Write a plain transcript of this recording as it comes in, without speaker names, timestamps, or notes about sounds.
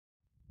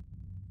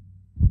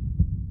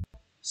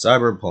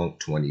Cyberpunk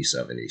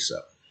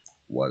 2077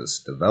 was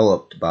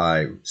developed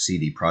by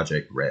CD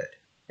Projekt Red.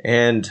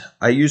 And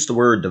I use the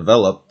word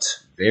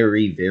developed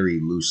very, very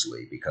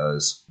loosely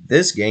because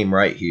this game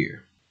right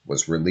here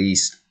was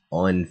released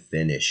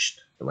unfinished.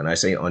 And when I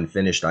say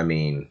unfinished, I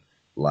mean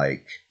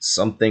like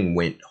something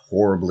went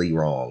horribly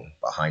wrong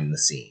behind the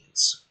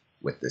scenes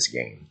with this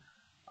game.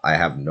 I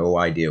have no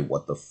idea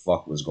what the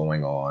fuck was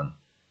going on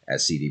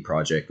at CD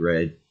Projekt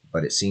Red,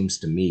 but it seems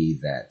to me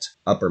that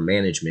upper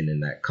management in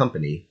that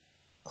company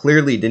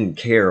clearly didn't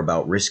care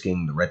about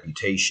risking the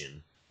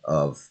reputation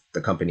of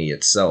the company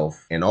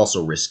itself and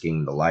also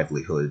risking the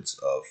livelihoods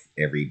of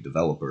every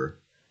developer,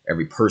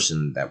 every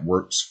person that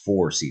works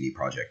for CD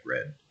Projekt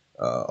Red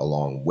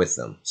along with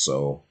them.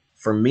 So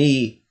for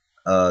me,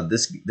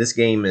 this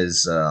game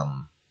is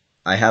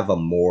I have a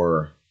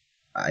more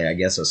I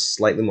guess a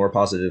slightly more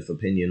positive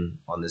opinion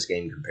on this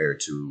game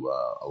compared to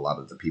a lot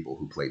of the people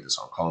who played this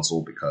on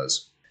console,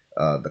 because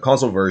the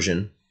console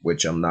version,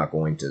 which I'm not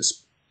going to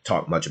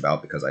talk much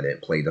about because I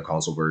didn't play the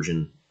console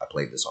version. I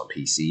played this on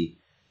PC.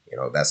 You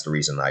know, that's the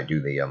reason I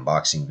do the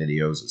unboxing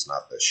videos. It's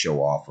not to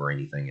show off or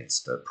anything.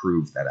 It's to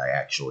prove that I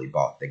actually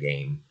bought the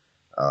game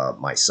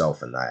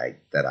myself and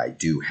that I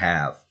do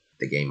have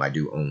the game. I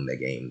do own the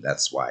game.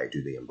 That's why I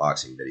do the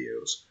unboxing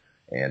videos.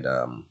 And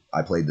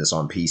I played this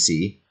on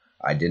PC.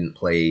 I didn't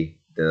play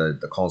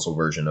the console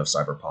version of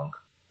Cyberpunk.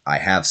 I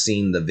have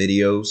seen the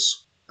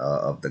videos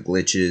of the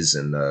glitches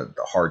and the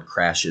hard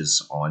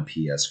crashes on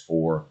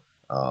PS4.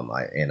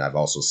 And I've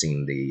also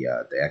seen the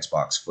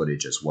Xbox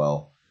footage as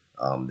well.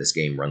 This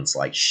game runs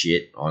like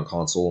shit on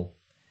console,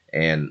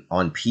 and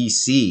on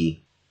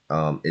PC,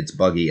 it's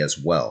buggy as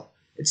well.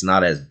 It's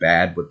not as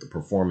bad with the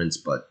performance,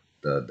 but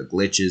the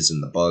glitches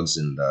and the bugs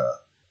and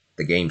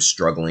the game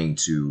struggling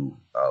to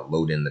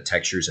load in the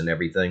textures and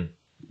everything,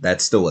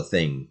 that's still a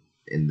thing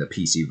in the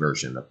PC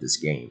version of this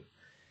game.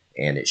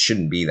 And it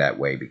shouldn't be that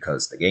way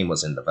because the game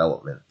was in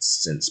development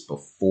since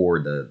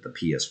before the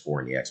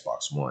PS4 and the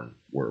Xbox One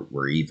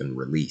were even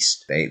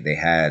released. They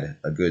had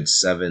a good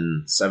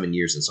seven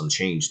years and some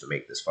change to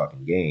make this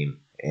fucking game,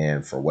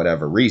 and for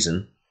whatever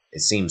reason, it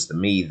seems to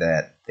me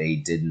that they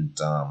didn't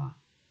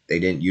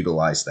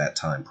utilize that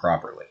time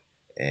properly,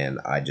 and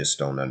I just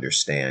don't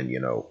understand.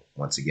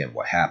 Once again,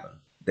 what happened.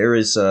 There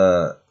is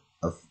a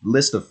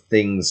list of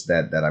things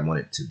that I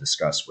wanted to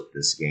discuss with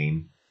this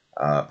game.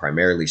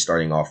 Primarily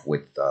starting off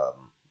with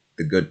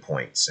the good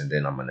points, and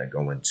then I'm going to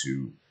go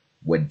into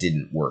what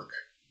didn't work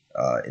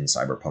in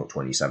Cyberpunk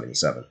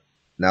 2077.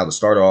 Now, to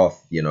start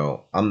off,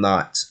 I'm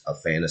not a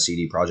fan of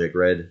CD Projekt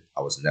Red.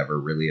 I was never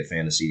really a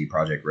fan of CD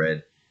Projekt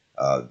Red.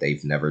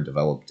 They've never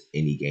developed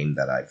any game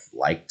that I've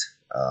liked.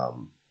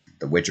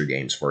 The Witcher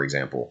games, for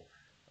example.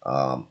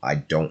 I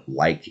don't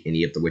like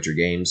any of the Witcher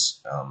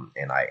games,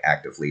 and I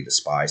actively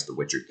despise The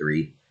Witcher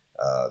 3.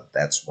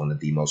 That's one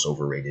of the most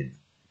overrated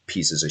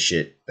pieces of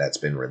shit that's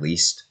been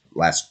released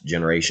last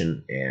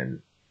generation,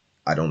 and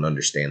I don't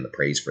understand the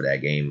praise for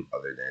that game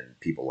other than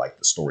people like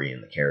the story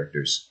and the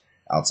characters.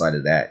 Outside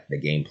of that,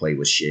 the gameplay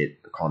was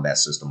shit, the combat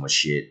system was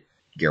shit,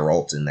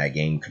 Geralt in that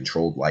game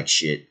controlled like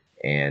shit,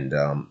 and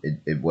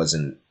it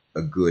wasn't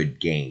a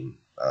good game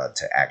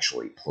to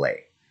actually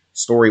play.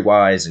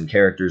 Story-wise and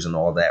characters and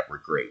all that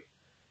were great,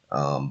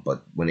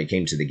 but when it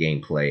came to the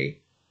gameplay,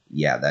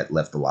 yeah, that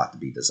left a lot to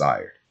be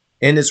desired.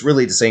 And it's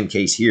really the same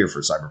case here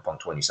for Cyberpunk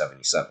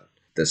 2077.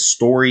 The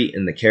story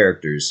and the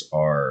characters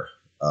are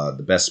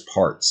the best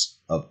parts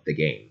of the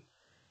game.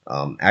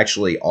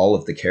 Actually, all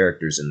of the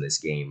characters in this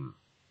game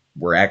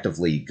were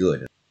actively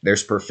good.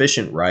 There's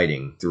proficient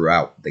writing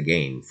throughout the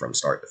game from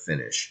start to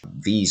finish.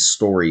 V's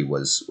story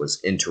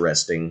was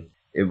interesting.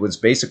 It was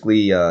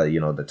basically,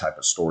 the type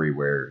of story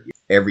where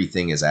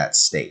everything is at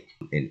stake,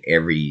 and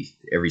every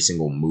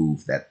single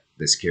move that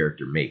this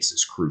character makes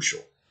is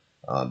crucial.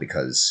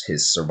 Because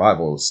his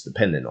survival is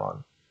dependent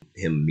on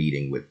him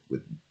meeting with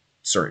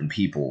certain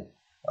people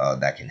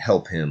that can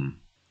help him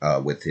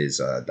with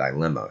his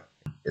dilemma.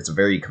 It's a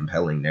very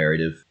compelling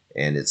narrative,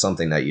 and it's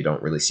something that you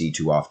don't really see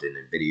too often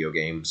in video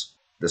games.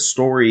 The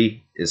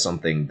story is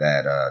something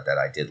that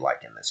I did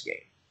like in this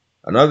game.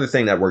 Another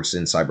thing that works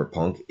in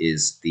Cyberpunk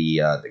is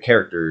the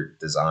character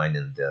design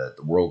and the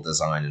world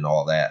design and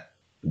all that.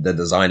 The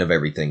design of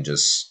everything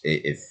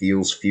it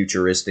feels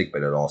futuristic,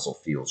 but it also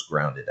feels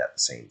grounded at the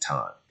same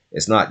time.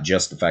 It's not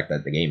just the fact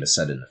that the game is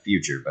set in the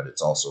future, but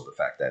it's also the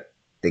fact that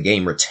the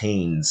game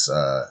retains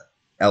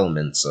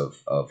elements of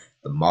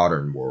the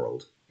modern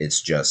world.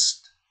 It's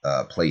just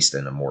placed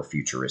in a more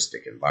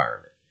futuristic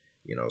environment.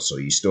 So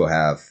you still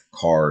have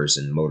cars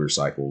and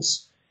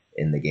motorcycles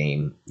in the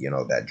game,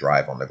 that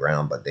drive on the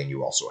ground, but then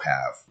you also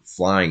have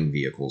flying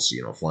vehicles,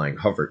 flying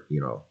hover,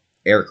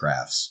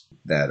 aircrafts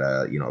that,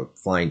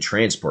 flying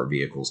transport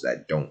vehicles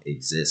that don't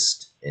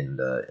exist in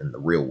the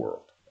real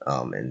world.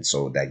 And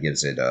so that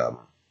gives it a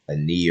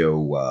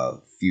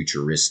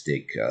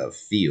neo-futuristic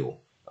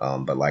feel,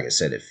 but like I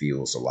said, it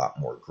feels a lot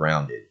more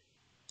grounded.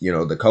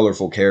 The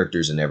colorful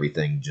characters and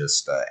everything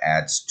just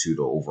adds to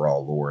the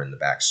overall lore and the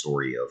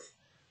backstory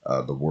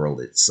of the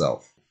world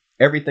itself.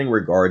 Everything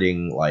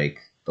regarding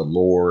like the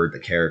lore, the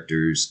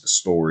characters, the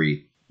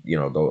story, you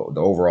know,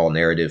 the overall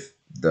narrative,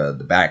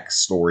 the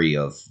backstory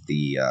of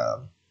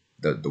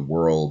the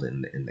world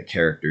and the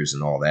characters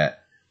and all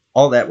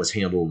that was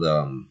handled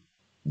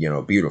you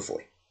know,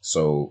 beautifully.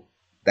 So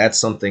that's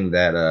something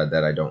that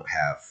that I don't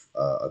have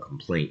a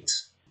complaint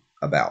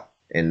about,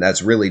 and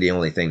that's really the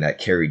only thing that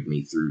carried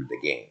me through the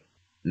game.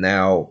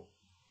 Now,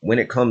 when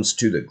it comes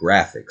to the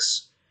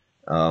graphics,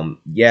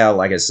 yeah,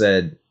 like I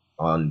said,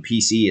 on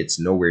PC it's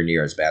nowhere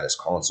near as bad as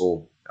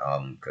console,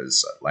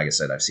 because like I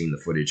said, I've seen the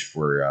footage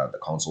for the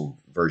console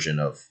version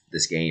of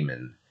this game,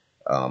 and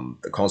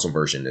the console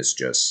version is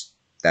just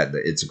that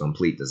it's a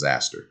complete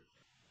disaster.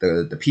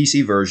 The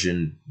PC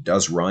version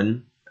does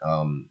run,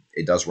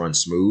 it does run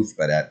smooth,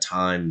 but at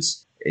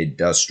times it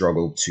does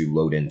struggle to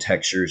load in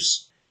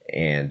textures,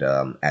 and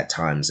at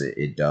times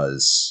it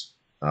does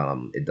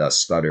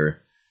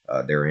stutter.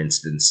 There are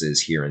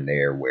instances here and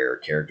there where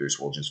characters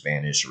will just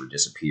vanish or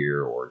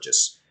disappear, or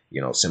just,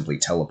 you know, simply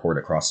teleport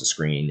across the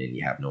screen, and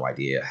you have no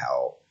idea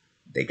how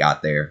they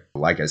got there.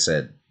 Like I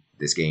said,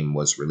 this game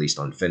was released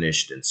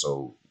unfinished, and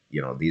so,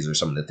 you know, these are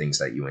some of the things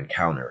that you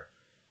encounter.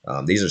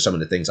 These are some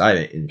of the things I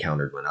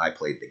encountered when I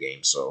played the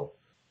game. So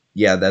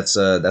yeah, that's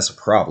a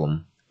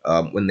problem.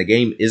 When the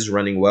game is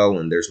running well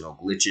and there's no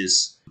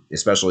glitches,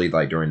 especially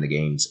like during the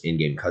game's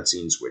in-game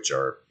cutscenes, which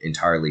are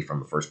entirely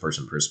from a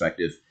first-person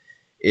perspective,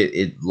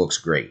 it looks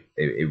great.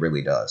 It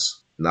really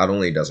does. Not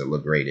only does it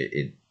look great,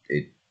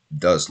 it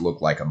does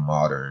look like a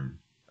modern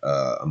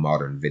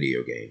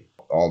video game.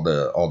 All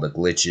the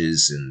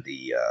glitches and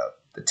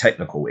the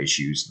technical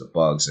issues, the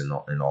bugs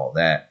and all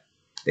that,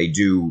 they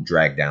do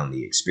drag down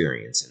the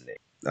experience,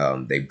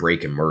 and they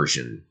break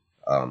immersion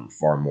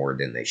far more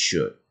than they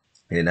should.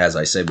 And as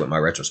I said with my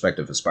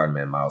retrospective of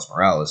Spider-Man Miles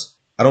Morales,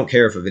 I don't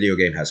care if a video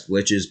game has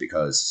glitches,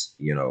 because,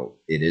 you know,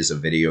 it is a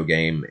video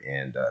game,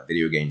 and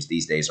video games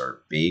these days are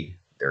big.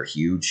 They're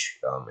huge,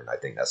 and I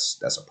think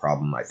that's a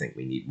problem. I think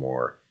we need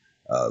more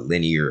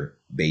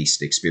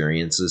linear-based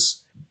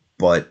experiences.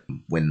 But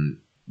when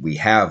we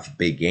have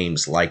big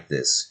games like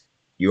this,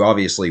 you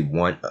obviously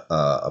want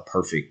a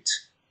perfect,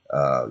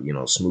 you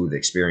know, smooth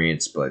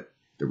experience. But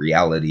the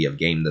reality of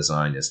game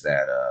design is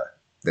that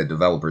the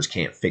developers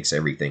can't fix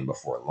everything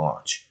before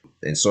launch,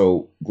 and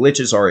so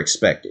glitches are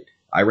expected.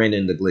 I ran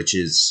into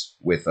glitches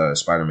with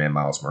Spider-Man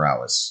Miles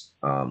Morales,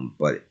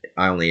 but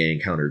I only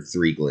encountered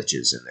 3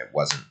 glitches, and it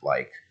wasn't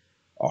like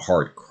a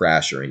hard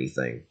crash or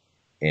anything.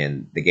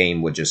 And the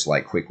game would just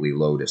like quickly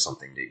load if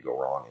something did go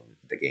wrong, and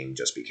the game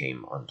just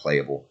became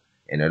unplayable.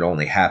 And it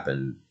only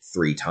happened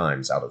 3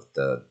 times out of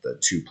the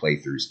 2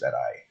 playthroughs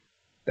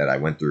that I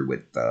went through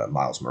with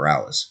Miles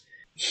Morales.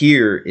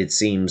 Here, it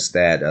seems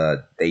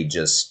that they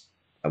just,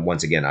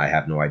 once again, I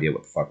have no idea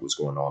what the fuck was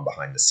going on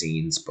behind the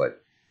scenes,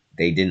 but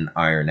they didn't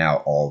iron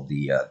out all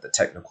the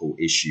technical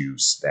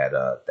issues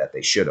that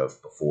they should have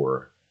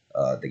before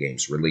the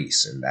game's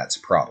release, and that's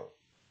a problem.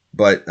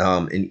 But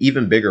an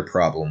even bigger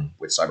problem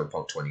with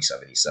Cyberpunk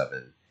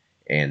 2077,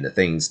 and the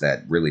things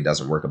that really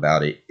doesn't work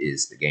about it,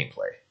 is the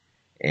gameplay.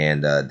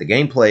 And the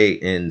gameplay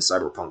in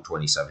Cyberpunk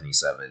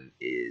 2077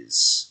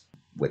 is,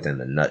 within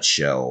a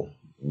nutshell,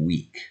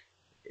 weak.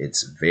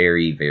 It's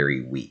very,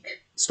 very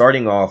weak.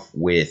 Starting off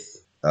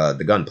with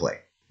the gunplay.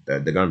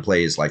 The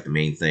gunplay is like the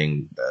main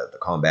thing. The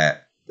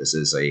combat. This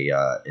is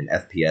an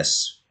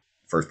FPS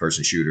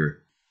first-person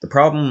shooter. The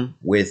problem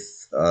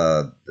with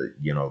the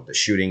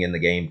shooting in the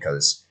game,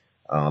 because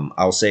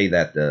I'll say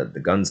that the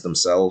guns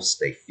themselves,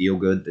 they feel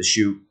good to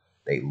shoot.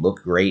 They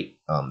look great.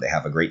 They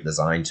have a great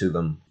design to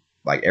them.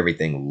 Like,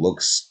 everything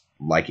looks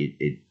like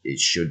it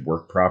should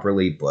work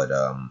properly, but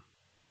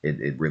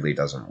it really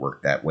doesn't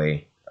work that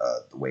way,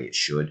 the way it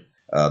should.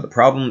 The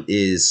problem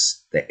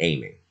is the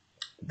aiming.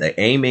 The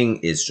aiming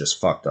is just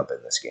fucked up in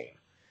this game.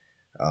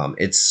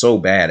 It's so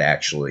bad,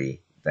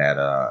 actually, that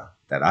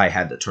I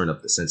had to turn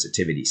up the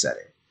sensitivity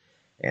setting.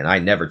 And I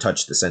never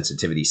touched the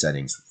sensitivity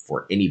settings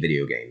for any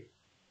video game,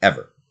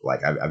 ever.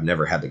 Like, I've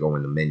never had to go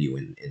in the menu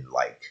and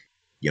like,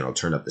 you know,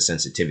 turn up the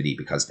sensitivity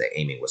because the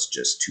aiming was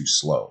just too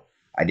slow.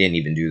 I didn't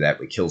even do that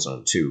with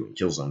Killzone 2. And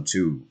Killzone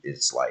 2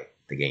 is like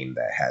the game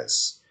that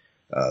has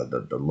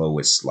the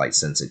lowest light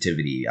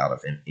sensitivity out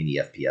of any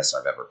FPS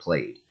I've ever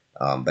played.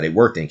 But it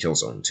worked in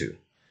Killzone 2.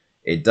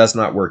 It does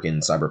not work in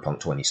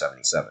Cyberpunk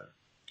 2077.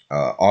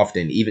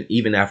 Often,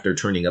 even after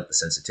turning up the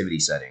sensitivity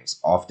settings,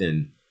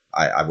 often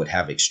I would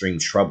have extreme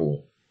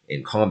trouble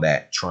in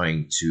combat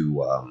trying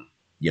to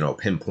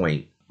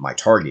pinpoint my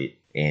target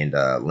and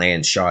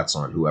land shots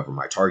on whoever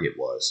my target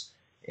was.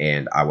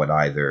 And I would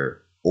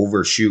either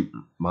overshoot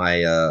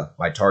my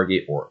my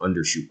target or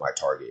undershoot my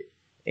target,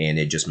 and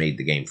it just made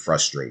the game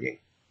frustrating.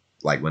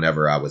 Like,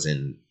 whenever I was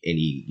in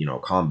any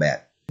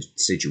combat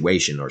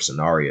situation or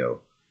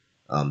scenario,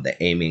 the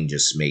aiming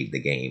just made the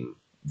game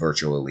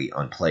virtually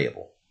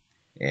unplayable.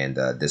 And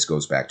this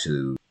goes back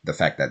to the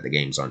fact that the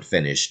game's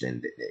unfinished,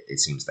 and it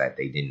seems that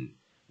they didn't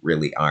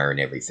really iron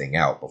everything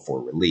out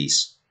before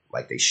release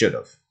like they should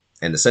have.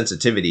 And the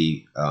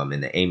sensitivity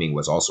and the aiming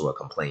was also a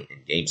complaint in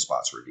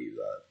GameSpot's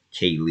review.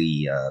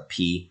 Kaylee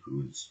P,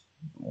 who's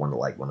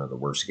one of the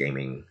worst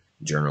gaming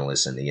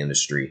journalists in the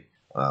industry.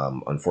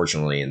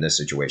 Unfortunately, in this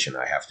situation,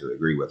 I have to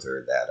agree with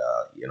her that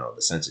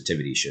the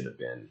sensitivity should have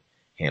been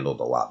handled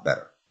a lot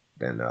better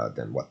than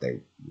what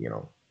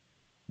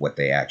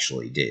they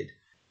actually did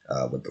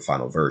with the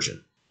final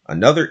version.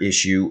 Another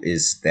issue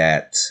is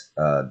that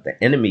the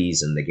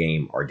enemies in the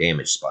game are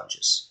damage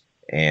sponges,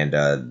 and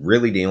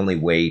really the only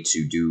way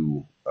to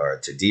do or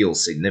to deal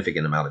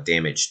significant amount of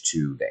damage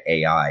to the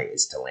AI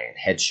is to land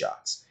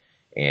headshots.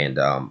 And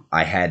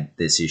I had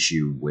this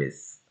issue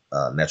with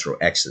Metro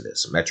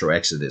Exodus. Metro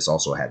Exodus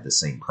also had the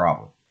same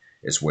problem.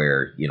 It's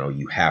where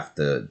you have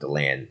to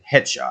land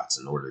headshots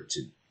in order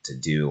to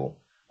deal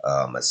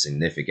a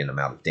significant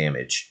amount of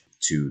damage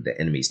to the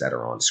enemies that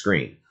are on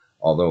screen.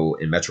 Although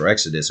in Metro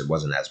Exodus it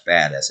wasn't as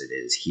bad as it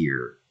is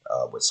here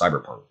with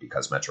Cyberpunk,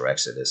 because Metro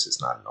Exodus is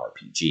not an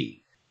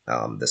RPG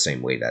the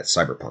same way that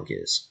Cyberpunk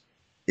is.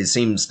 It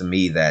seems to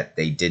me that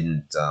they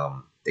didn't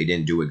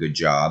do a good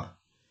job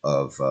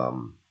of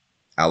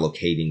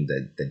allocating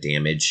the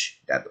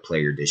damage that the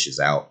player dishes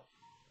out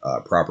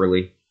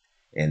properly.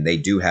 And they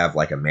do have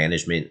like a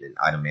management and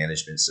item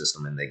management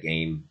system in the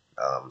game,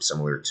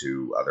 similar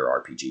to other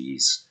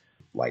RPGs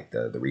like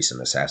the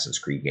recent Assassin's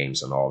Creed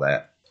games and all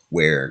that,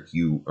 where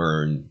you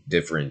earn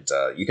different,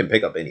 you can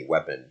pick up any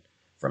weapon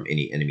from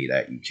any enemy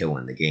that you kill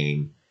in the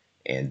game,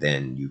 and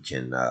then you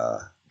can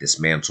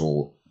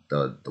dismantle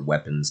the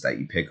weapons that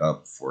you pick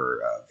up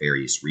for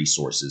various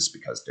resources,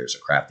 because there's a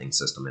crafting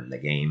system in the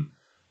game.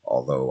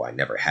 Although I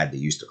never had to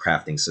use the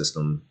crafting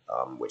system,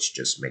 which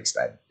just makes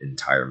that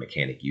entire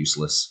mechanic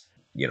useless.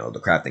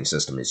 The crafting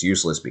system is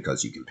useless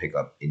because you can pick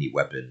up any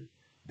weapon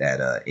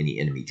that any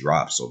enemy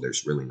drops, so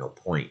there's really no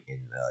point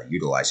in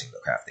utilizing the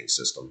crafting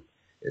system.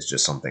 It's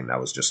just something that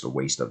was just a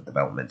waste of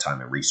development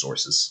time and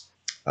resources.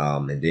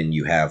 And then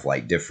you have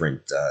like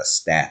different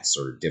stats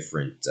or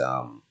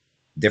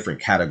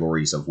different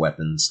categories of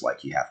weapons.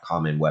 Like you have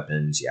common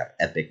weapons, you have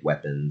epic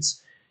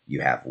weapons,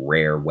 you have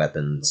rare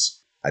weapons.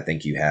 I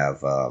think you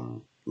have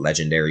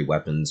legendary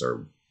weapons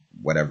or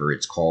whatever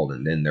it's called,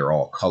 and then they're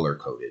all color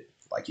coded.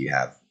 Like you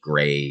have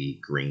gray,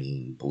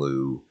 green,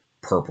 blue,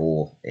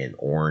 purple, and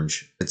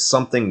orange. It's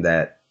something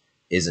that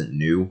isn't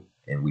new,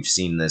 and we've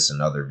seen this in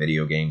other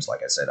video games.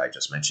 Like I said, I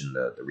just mentioned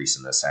the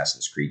recent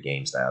Assassin's Creed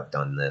games that have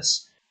done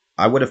this.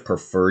 I would have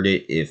preferred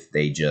it if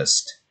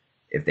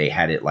they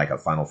had it like a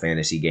Final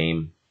Fantasy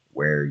game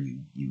where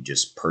you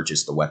just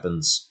purchase the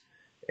weapons.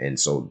 And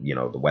so,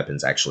 the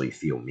weapons actually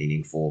feel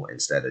meaningful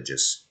instead of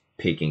just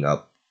picking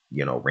up,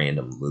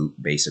 random loot,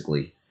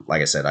 basically.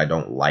 Like I said, I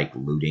don't like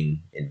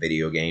looting in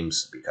video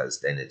games, because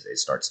then it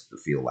starts to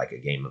feel like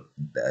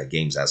a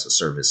games as a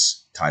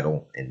service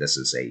title. And this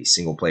is a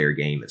single player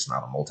game. It's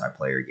not a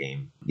multiplayer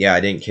game. Yeah, I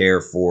didn't care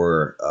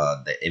for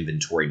the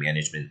inventory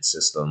management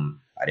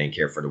system. I didn't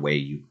care for the way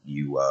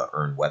you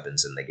earn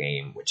weapons in the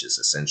game, which is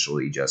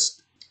essentially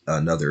just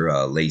another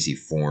lazy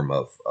form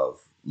of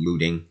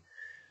looting.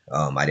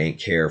 I didn't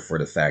care for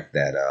the fact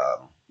that,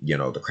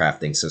 the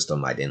crafting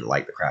system. I didn't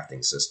like the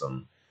crafting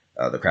system.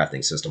 The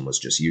crafting system was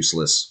just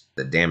useless.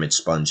 The damage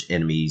sponge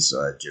enemies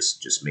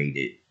just made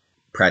it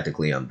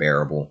practically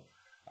unbearable.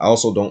 I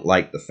also don't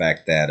like the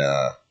fact that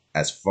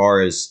as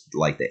far as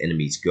like the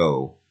enemies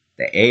go,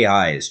 the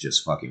AI is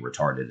just fucking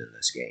retarded in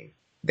this game.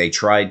 They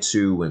tried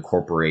to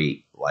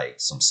incorporate like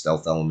some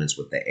stealth elements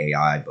with the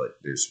AI, but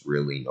there's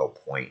really no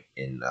point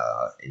in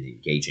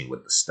engaging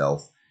with the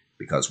stealth.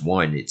 Because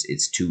one,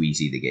 it's too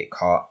easy to get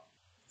caught.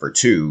 For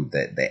two,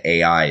 that the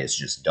AI is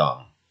just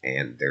dumb,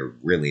 and they're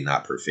really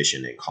not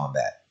proficient in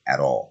combat at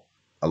all.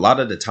 A lot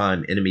of the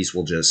time, enemies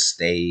will just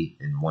stay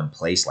in one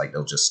place, like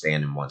they'll just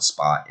stand in one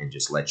spot and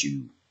just let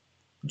you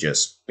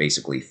just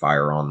basically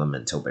fire on them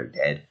until they're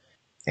dead.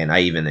 And I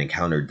even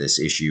encountered this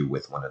issue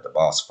with one of the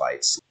boss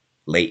fights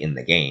late in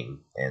the game,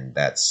 and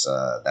that's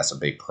a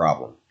big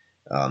problem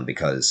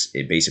because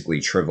it basically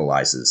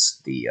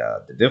trivializes the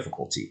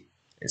difficulty.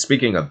 And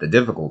speaking of the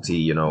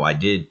difficulty, I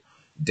did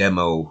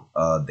demo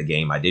the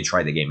game. I did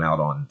try the game out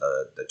on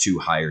the 2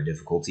 higher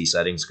difficulty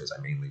settings, because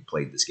I mainly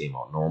played this game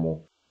on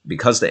normal.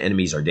 Because the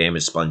enemies are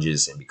damage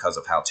sponges, and because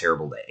of how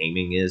terrible the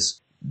aiming is,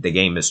 the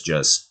game is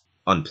just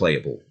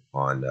unplayable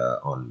on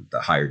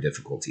the higher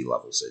difficulty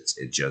levels.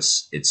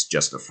 It's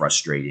just a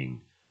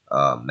frustrating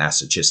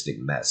masochistic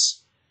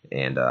mess,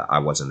 and I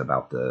wasn't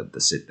about to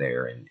sit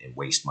there and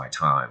waste my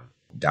time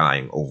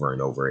dying over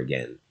and over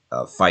again,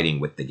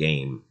 fighting with the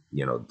game,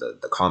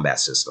 the combat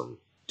system,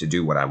 to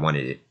do what I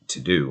wanted it to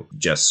do,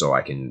 just so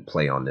I can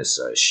play on this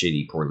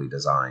shitty, poorly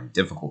designed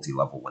difficulty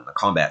level when the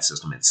combat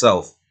system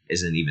itself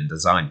isn't even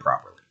designed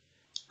properly.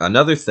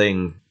 Another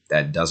thing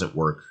that doesn't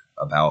work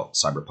about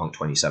Cyberpunk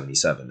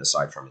 2077,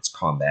 aside from its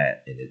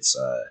combat and its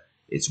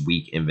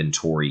weak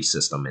inventory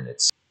system and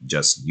its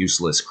just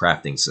useless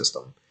crafting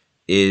system,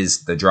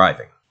 is the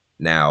driving.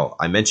 Now,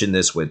 I mentioned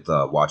this with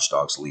Watch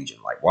Dogs Legion.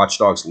 Like, Watch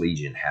Dogs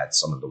Legion had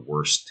some of the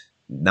worst,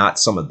 not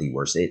some of the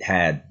worst, it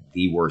had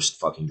the worst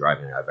fucking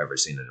driving I've ever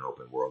seen in an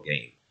open world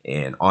game.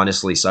 And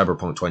honestly,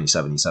 Cyberpunk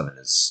 2077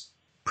 is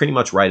pretty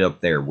much right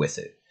up there with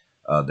it.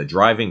 The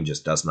driving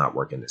just does not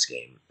work in this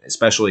game,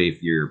 especially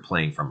if you're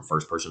playing from a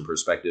first-person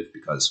perspective,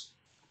 because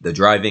The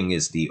driving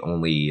is the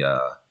only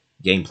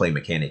gameplay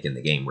mechanic in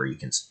the game where you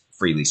can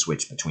freely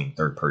switch between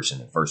third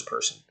person and first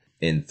person.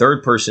 In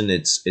third person,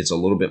 it's a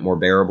little bit more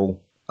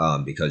bearable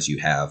because you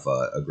have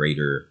a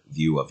greater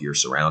view of your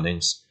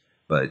surroundings.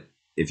 But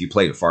if you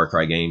play the Far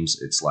Cry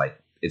games,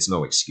 it's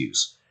no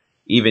excuse.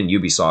 Even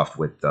Ubisoft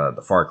with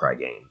the Far Cry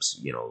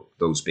games,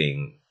 those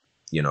being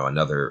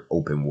another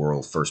open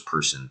world first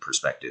person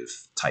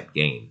perspective type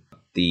game.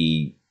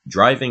 The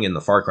driving in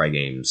the Far Cry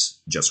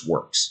games just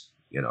works.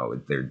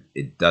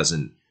 It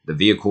doesn't. The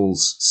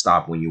vehicles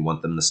stop when you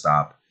want them to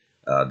stop.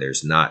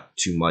 There's not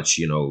too much,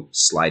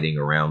 sliding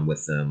around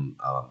with them.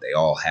 They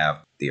all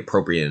have the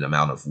appropriate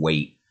amount of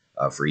weight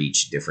for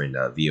each different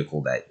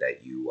vehicle that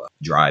you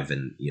drive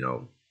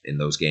in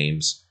those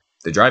games.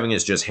 The driving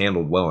is just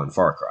handled well in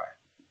Far Cry.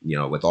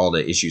 With all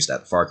the issues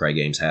that the Far Cry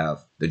games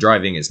have, the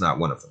driving is not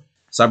one of them.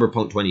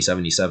 Cyberpunk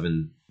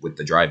 2077 with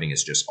the driving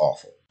is just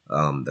awful.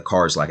 The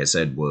cars, like I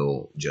said,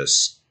 will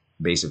just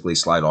basically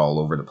slide all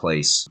over the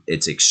place.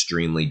 It's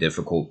extremely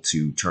difficult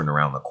to turn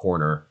around the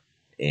corner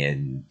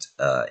and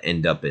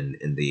end up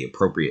in the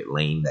appropriate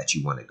lane that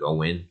you want to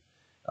go in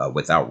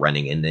without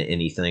running into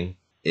anything.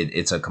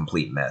 It's a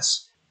complete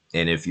mess.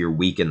 And if you're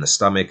weak in the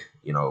stomach,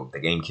 the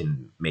game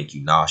can make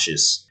you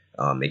nauseous.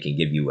 It can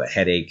give you a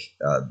headache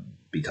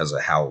because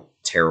of how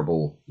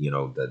terrible,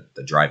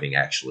 the driving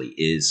actually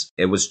is.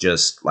 It was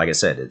just, like I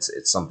said,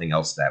 it's something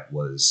else that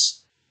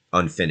was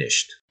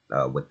unfinished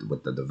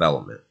with the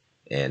development.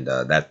 And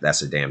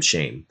that's a damn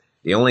shame.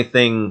 The only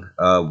thing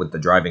with the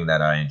driving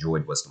that I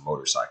enjoyed was the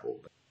motorcycle.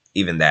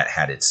 Even that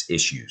had its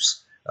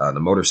issues. The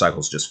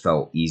motorcycles just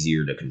felt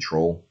easier to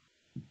control.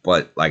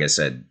 But like I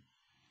said,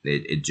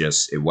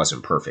 it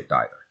wasn't perfect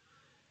either.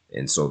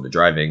 And so the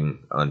driving,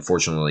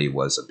 unfortunately,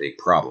 was a big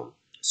problem.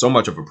 So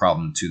much of a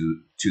problem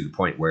to the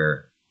point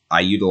where I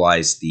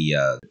utilized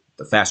the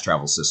fast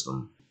travel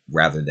system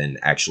rather than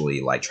actually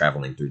like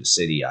traveling through the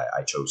city.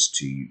 I chose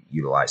to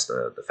utilize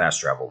the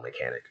fast travel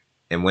mechanic.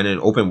 And when an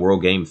open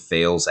world game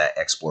fails at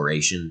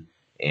exploration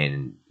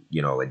and,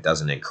 it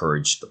doesn't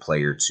encourage the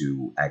player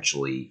to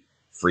actually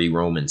free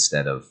roam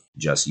instead of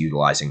just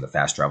utilizing the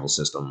fast travel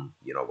system,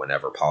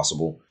 whenever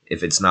possible.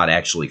 If it's not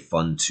actually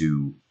fun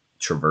to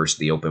traverse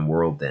the open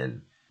world,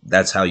 then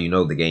that's how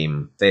the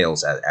game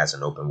fails as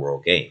an open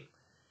world game.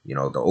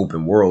 The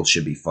open world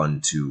should be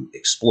fun to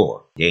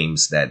explore.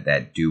 Games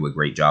that do a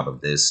great job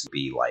of this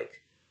be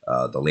like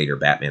the later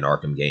Batman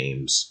Arkham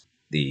games,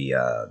 the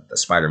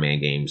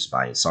Spider-Man games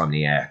by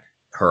Insomniac,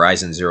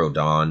 Horizon Zero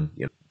Dawn.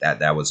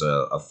 That was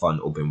a fun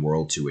open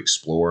world to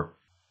explore.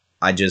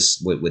 I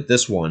just with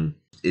this one,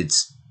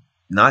 it's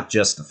not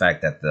just the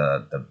fact that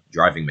the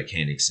driving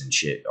mechanics and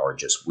shit are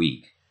just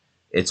weak.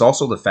 It's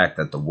also the fact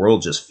that the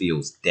world just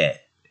feels dead.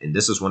 And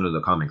this is one of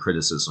the common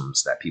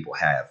criticisms that people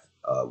have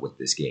with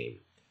this game,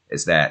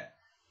 is that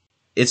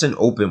it's an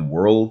open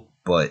world,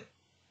 but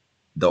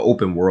the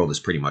open world is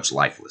pretty much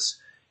lifeless.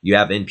 You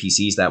have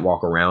NPCs that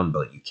walk around,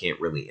 but you can't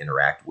really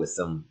interact with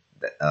them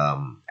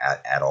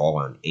at all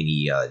on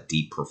any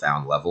deep,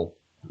 profound level.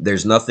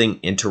 There's nothing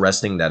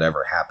interesting that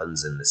ever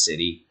happens in the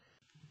city.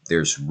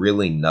 There's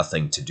really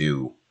nothing to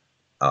do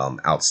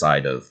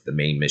outside of the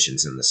main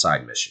missions and the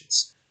side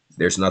missions.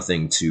 There's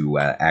nothing to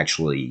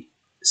actually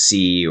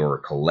see or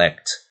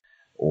collect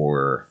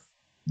or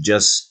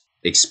just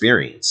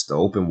experience. The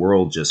open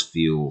world just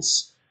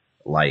feels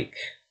like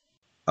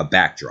a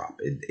backdrop.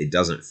 It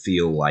doesn't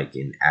feel like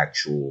an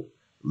actual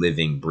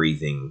living,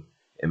 breathing,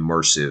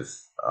 immersive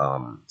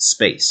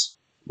space,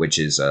 which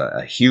is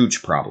a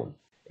huge problem.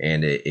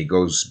 And it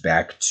goes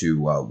back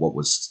to what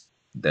was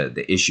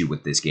the issue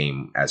with this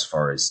game as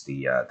far as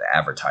the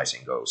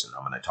advertising goes, and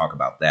I'm going to talk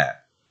about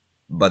that.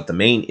 But the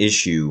main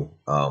issue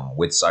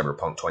with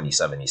Cyberpunk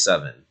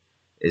 2077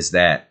 is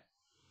that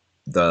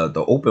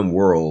the open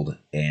world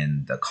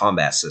and the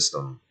combat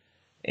system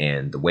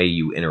and the way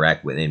you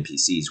interact with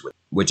NPCs,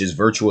 which is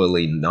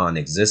virtually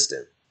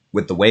non-existent,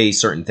 with the way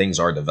certain things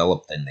are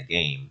developed in the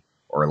game,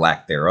 or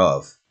lack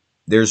thereof,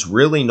 there's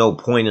really no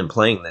point in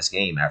playing this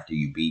game after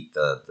you beat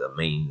the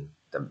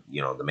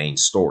main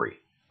story.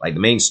 Like, the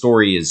main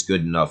story is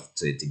good enough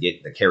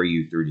to carry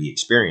you through the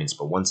experience,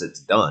 but once it's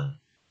done,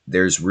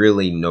 there's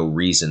really no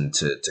reason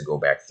to go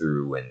back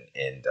through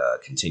and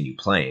continue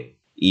playing,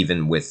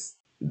 even with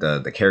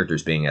the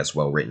characters being as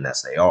well written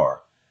as they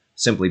are,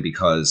 simply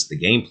because the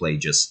gameplay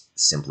just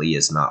simply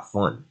is not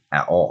fun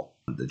at all.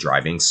 The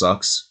driving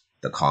sucks.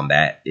 The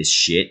combat is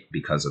shit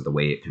because of the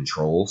way it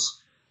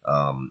controls,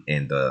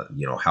 and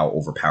how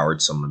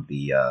overpowered some of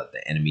the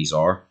enemies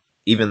are.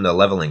 Even the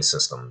leveling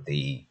system,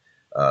 the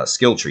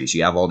skill trees.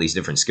 You have all these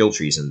different skill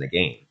trees in the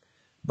game,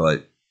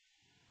 but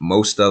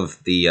most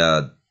of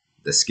the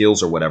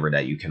skills or whatever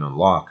that you can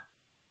unlock,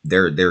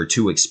 they're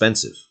too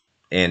expensive,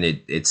 and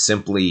it's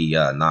simply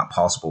not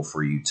possible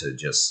for you to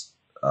just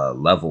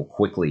level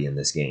quickly in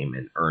this game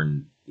and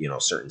earn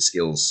certain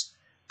skills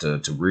to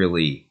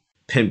really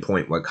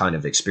pinpoint what kind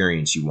of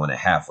experience you want to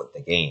have with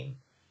the game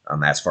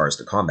as far as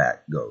the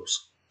combat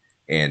goes.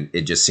 And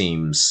it just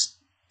seems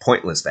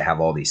pointless to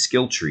have all these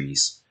skill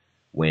trees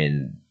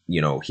when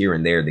here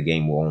and there, the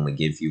game will only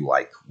give you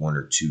like 1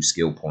 or 2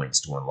 skill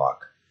points to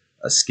unlock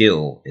a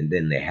skill. And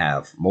then they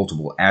have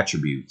multiple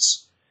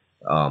attributes.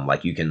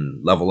 Like you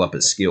can level up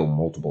a skill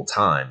multiple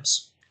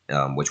times,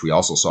 which we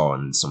also saw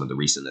in some of the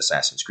recent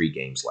Assassin's Creed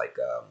games, like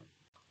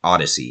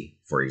Odyssey,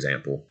 for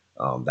example.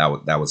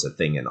 That was a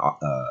thing in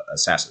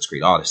Assassin's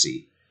Creed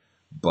Odyssey.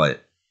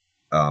 But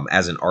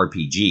as an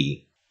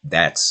RPG,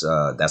 that's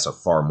a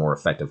far more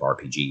effective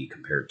RPG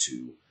compared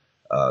to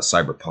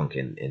Cyberpunk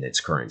in its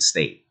current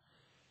state.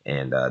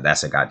 And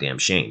that's a goddamn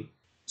shame.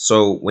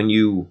 So when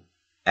you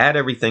add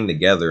everything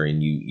together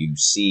and you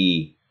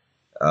see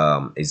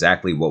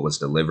exactly what was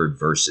delivered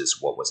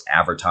versus what was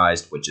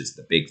advertised, which is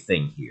the big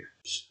thing here,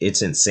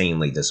 it's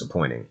insanely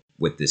disappointing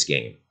with this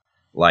game.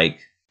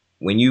 Like,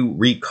 when you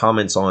read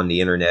comments on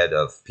the internet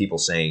of people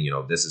saying,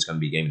 this is going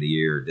to be game of the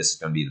year, this is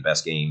going to be the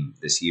best game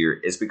this year,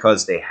 it's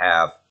because they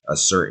have a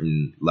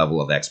certain level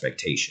of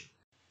expectation.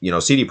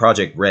 CD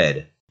Projekt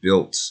Red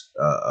built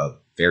a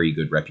very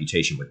good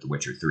reputation with The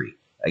Witcher 3.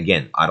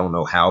 Again, I don't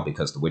know how,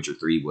 because The Witcher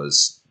 3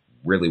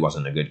 really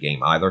wasn't a good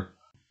game either.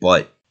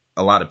 But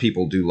a lot of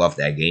people do love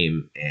that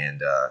game,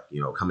 and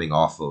coming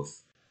off of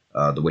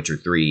The Witcher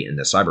 3 and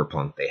the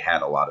Cyberpunk, they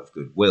had a lot of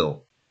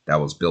goodwill that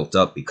was built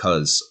up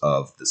because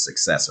of the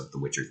success of The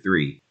Witcher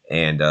 3.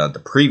 And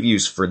the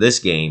previews for this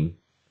game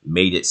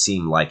made it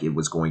seem like it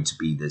was going to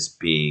be this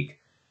big,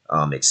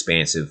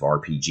 expansive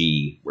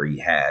RPG where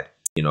you had,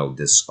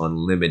 this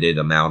unlimited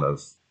amount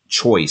of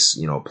choice,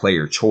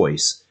 player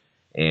choice,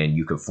 and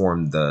you could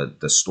form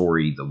the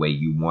story the way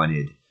you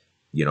wanted.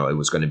 It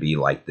was going to be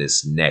like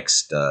this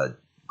next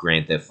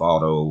Grand Theft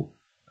Auto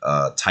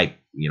type,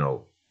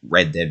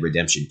 Red Dead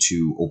Redemption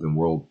 2 open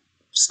world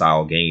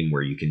style game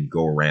where you can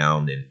go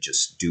around and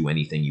just do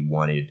anything you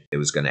wanted. It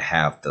was going to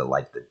have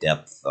the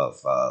depth of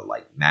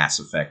like Mass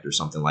Effect or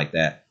something like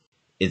that.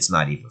 It's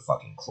not even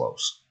fucking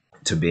close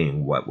to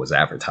being what was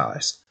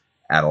advertised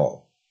at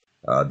all.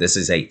 This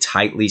is a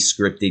tightly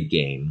scripted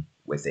game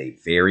with a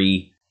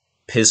very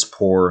piss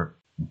poor,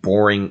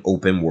 boring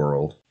open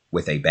world,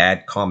 with a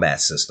bad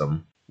combat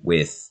system,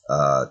 with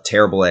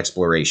terrible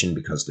exploration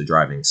because the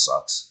driving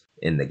sucks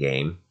in the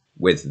game,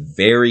 with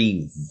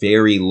very,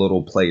 very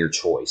little player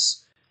choice.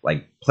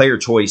 Like, player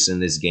choice in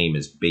this game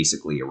is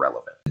basically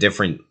irrelevant.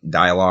 Different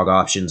dialogue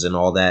options and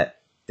all that,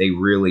 they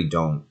really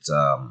don't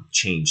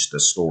change the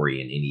story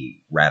in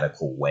any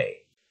radical way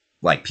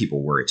like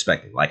people were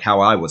expecting, like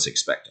how I was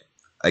expecting.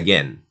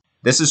 Again,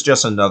 this is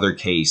just another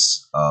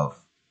case of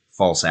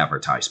false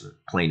advertisement,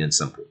 plain and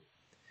simple.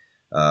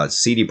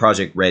 CD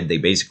Projekt Red, they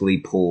basically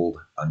pulled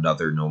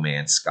another No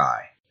Man's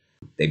Sky.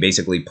 They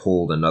basically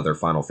pulled another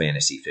Final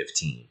Fantasy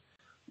 15,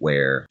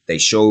 where they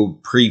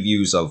showed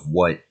previews of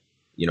what,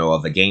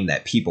 of a game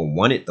that people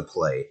wanted to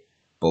play,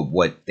 but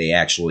what they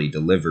actually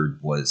delivered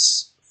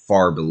was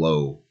far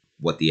below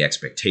what the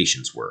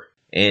expectations were.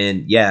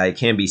 And yeah, it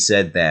can be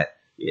said that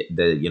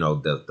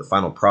the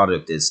final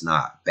product is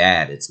not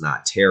bad, it's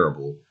not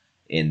terrible,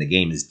 and the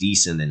game is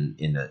decent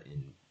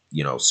in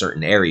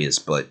certain areas,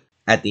 but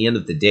at the end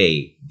of the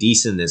day,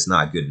 decent is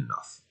not good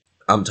enough.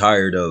 I'm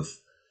tired of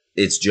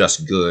it's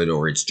just good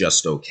or it's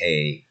just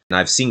okay. And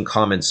I've seen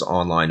comments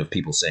online of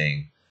people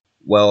saying,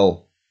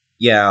 well,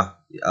 yeah,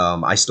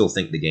 I still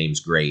think the game's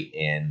great.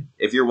 And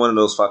if you're one of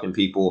those fucking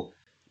people,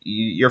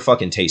 your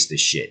fucking taste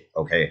is shit,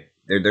 okay?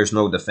 There's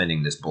no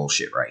defending this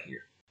bullshit right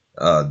here.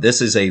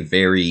 This is a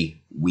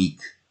very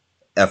weak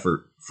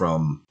effort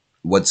from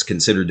what's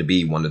considered to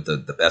be one of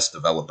the best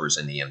developers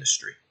in the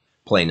industry.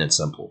 Plain and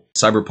simple.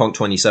 Cyberpunk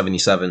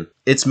 2077,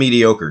 it's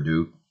mediocre,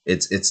 dude.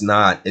 It's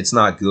not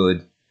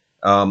good.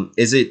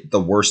 Is it the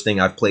worst thing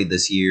I've played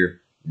this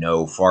year?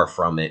 No, far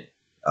from it.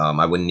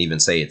 I wouldn't even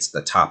say it's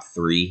the top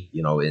 3,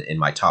 in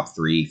my top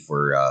 3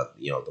 for,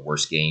 the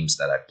worst games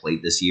that I've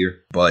played this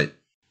year. But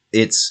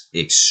it's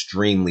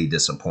extremely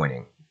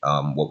disappointing,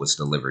 what was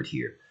delivered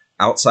here.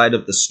 Outside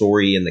of the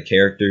story and the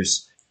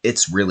characters,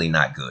 it's really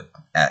not good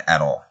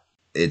at all.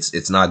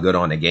 It's not good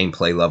on a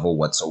gameplay level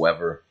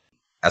whatsoever.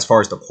 As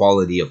far as the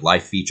quality of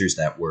life features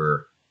that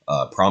were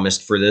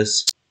promised for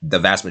this, the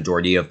vast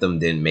majority of them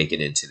didn't make it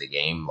into the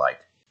game. Like,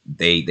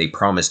 they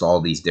promised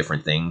all these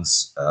different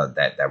things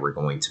that were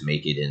going to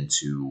make it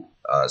into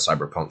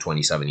Cyberpunk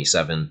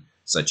 2077,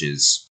 such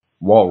as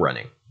wall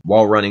running.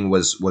 Wall running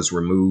was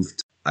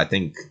removed, I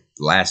think,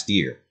 last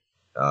year.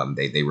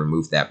 They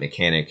removed that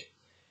mechanic,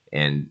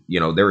 and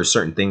there are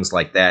certain things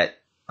like that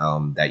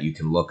that you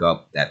can look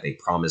up that they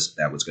promised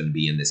that was going to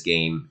be in this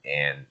game,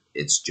 and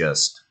it's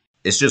just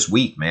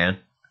weak, man.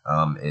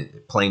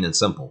 Plain and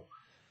simple.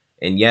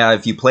 And yeah,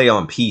 if you play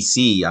on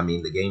PC, I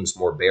mean, the game's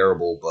more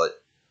bearable,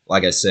 but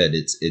like I said,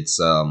 this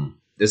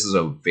is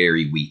a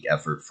very weak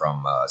effort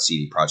from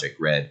CD Projekt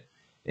Red.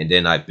 And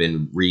then I've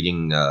been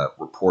reading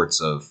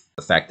reports of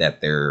the fact that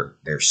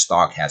their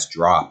stock has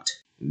dropped,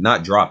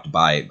 not dropped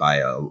by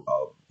a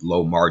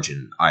low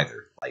margin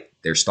either. Like,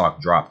 their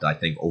stock dropped, I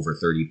think, over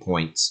 30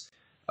 points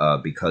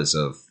because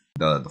of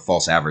the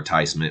false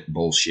advertisement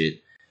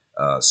bullshit.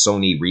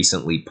 Sony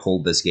recently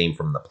pulled this game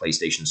from the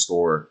PlayStation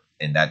Store,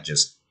 and that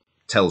just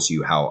tells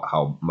you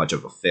how much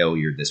of a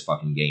failure this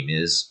fucking game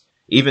is.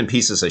 Even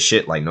pieces of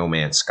shit like No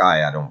Man's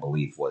Sky, I don't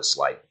believe was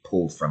like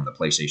pulled from the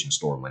PlayStation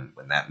Store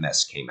when that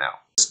mess came out.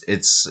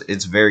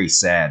 It's very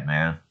sad,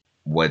 man.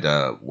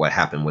 What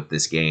happened with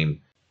this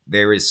game?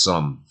 There is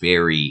some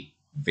very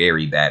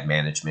bad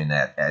management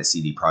at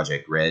CD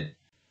Projekt Red,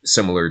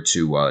 similar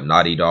to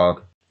Naughty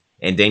Dog,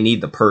 and they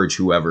need to purge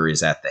whoever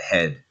is at the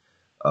head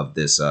of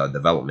this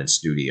development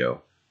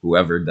studio.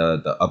 Whoever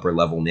the upper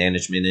level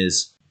management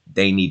is,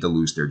 they need to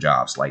lose their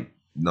jobs. Like,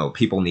 no,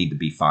 people need to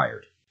be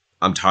fired.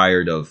 I'm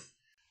tired of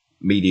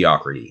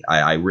mediocrity.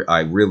 I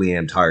really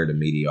am tired of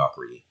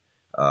mediocrity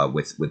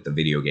with the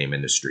video game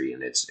industry,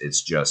 and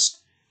it's just,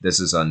 this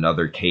is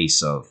another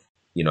case of,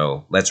 you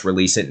know, let's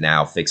release it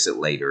now, fix it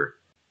later.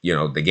 You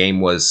know, the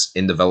game was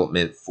in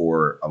development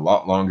for a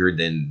lot longer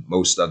than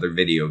most other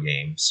video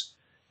games.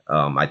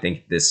 I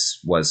think this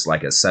was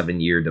like a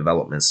 7-year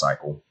development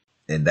cycle,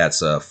 and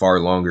that's far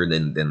longer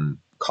than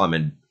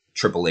common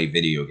AAA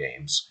video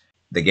games.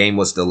 The game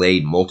was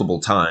delayed multiple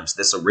times.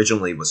 This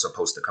originally was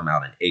supposed to come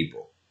out in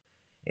April.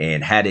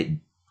 And had it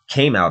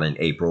came out in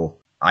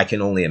April, I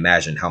can only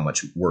imagine how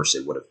much worse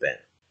it would have been.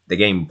 The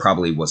game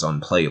probably was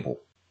unplayable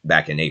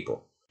back in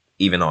April,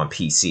 even on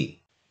PC.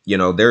 You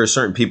know, there are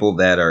certain people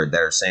that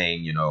are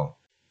saying, you know,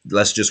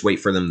 let's just wait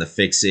for them to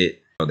fix it.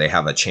 You know, they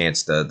have a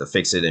chance to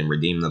fix it and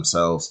redeem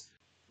themselves.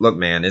 Look,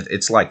 man,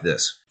 it's like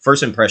this.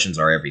 First impressions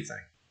are everything.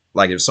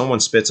 Like, if someone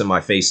spits in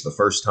my face the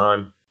first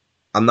time,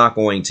 I'm not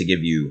going to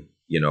give you,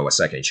 you know, a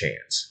second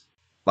chance.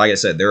 Like I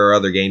said, there are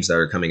other games that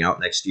are coming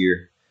out next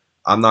year.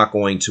 I'm not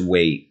going to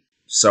wait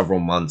several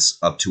months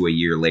up to a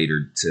year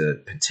later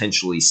to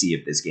potentially see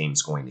if this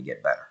game's going to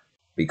get better.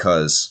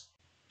 Because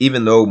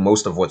even though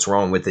most of what's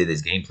wrong with it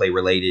is gameplay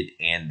related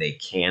and they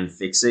can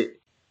fix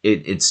it,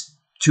 it's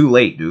too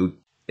late, dude.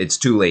 It's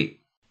too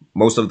late.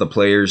 Most of the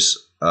players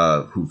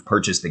who've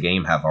purchased the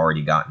game have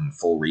already gotten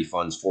full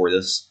refunds for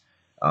this,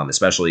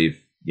 especially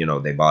if, you know,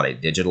 they bought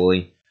it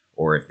digitally,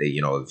 or if they,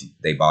 you know, if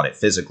they bought it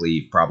physically,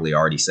 you've probably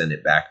already sent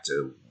it back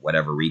to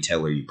whatever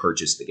retailer you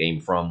purchased the game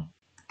from.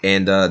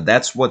 And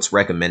that's what's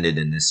recommended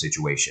in this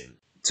situation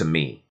to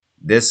me.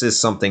 This is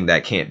something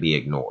that can't be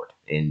ignored.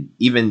 And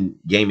even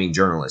gaming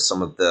journalists,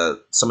 some of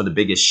the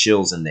biggest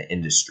shills in the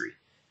industry,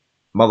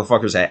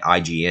 motherfuckers at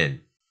IGN,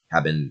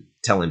 have been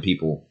telling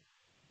people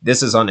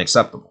this is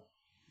unacceptable.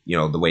 You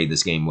know, the way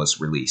this game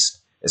was released,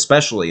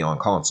 especially on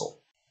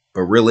console,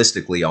 but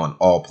realistically on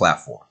all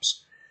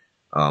platforms.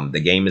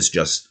 The game is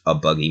just a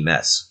buggy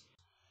mess.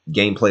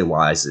 Gameplay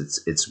wise,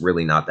 it's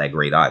really not that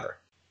great either.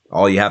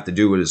 All you have to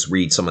do is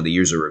read some of the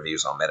user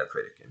reviews on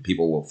Metacritic, and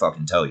people will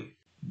fucking tell you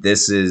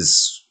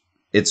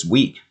it's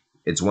weak.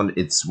 It's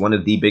one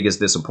of the biggest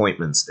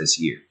disappointments this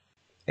year.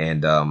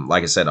 And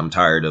like I said, I'm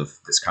tired of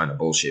this kind of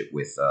bullshit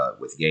with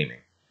gaming.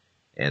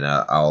 And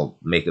I'll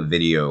make a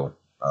video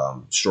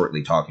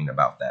shortly talking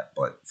about that.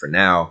 But for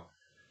now,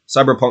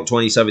 Cyberpunk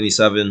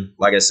 2077,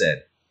 like I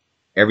said,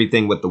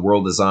 everything with the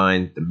world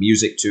design, the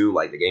music too.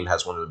 Like, the game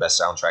has one of the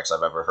best soundtracks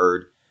I've ever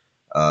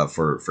heard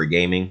for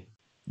gaming.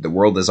 The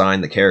world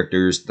design, the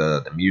characters,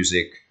 the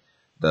music,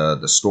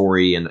 the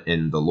story,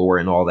 and the lore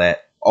and all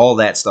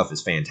that stuff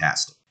is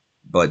fantastic.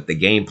 But the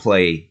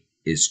gameplay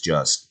is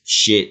just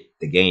shit.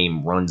 The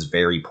game runs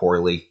very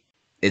poorly.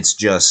 It's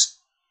just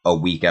a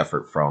weak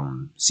effort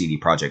from CD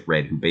Projekt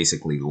Red, who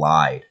basically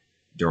lied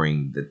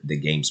during the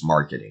game's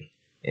marketing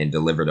and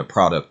delivered a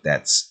product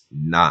that's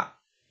not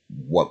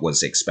what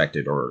was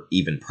expected or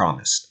even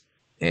promised.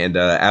 And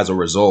as a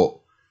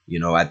result, you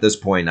know, at this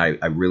point,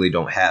 I really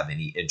don't have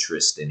any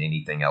interest in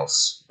anything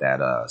else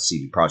that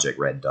CD Projekt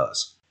Red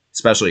does,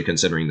 especially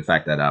considering the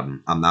fact that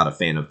I'm not a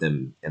fan of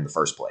them in the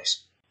first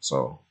place.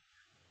 So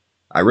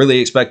I really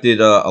expected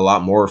a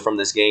lot more from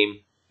this game.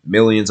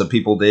 Millions of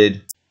people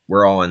did.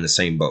 We're all in the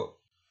same boat.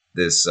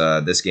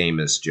 This game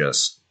is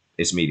just,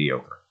 it's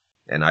mediocre.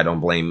 And I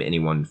don't blame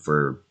anyone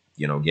for,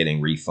 you know,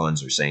 getting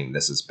refunds or saying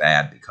this is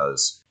bad,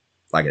 because,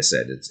 like I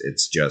said,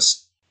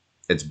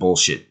 it's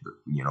bullshit,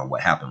 you know,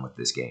 what happened with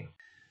this game.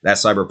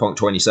 That's Cyberpunk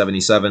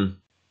 2077.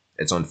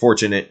 It's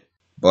unfortunate,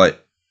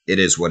 but it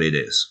is what it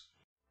is.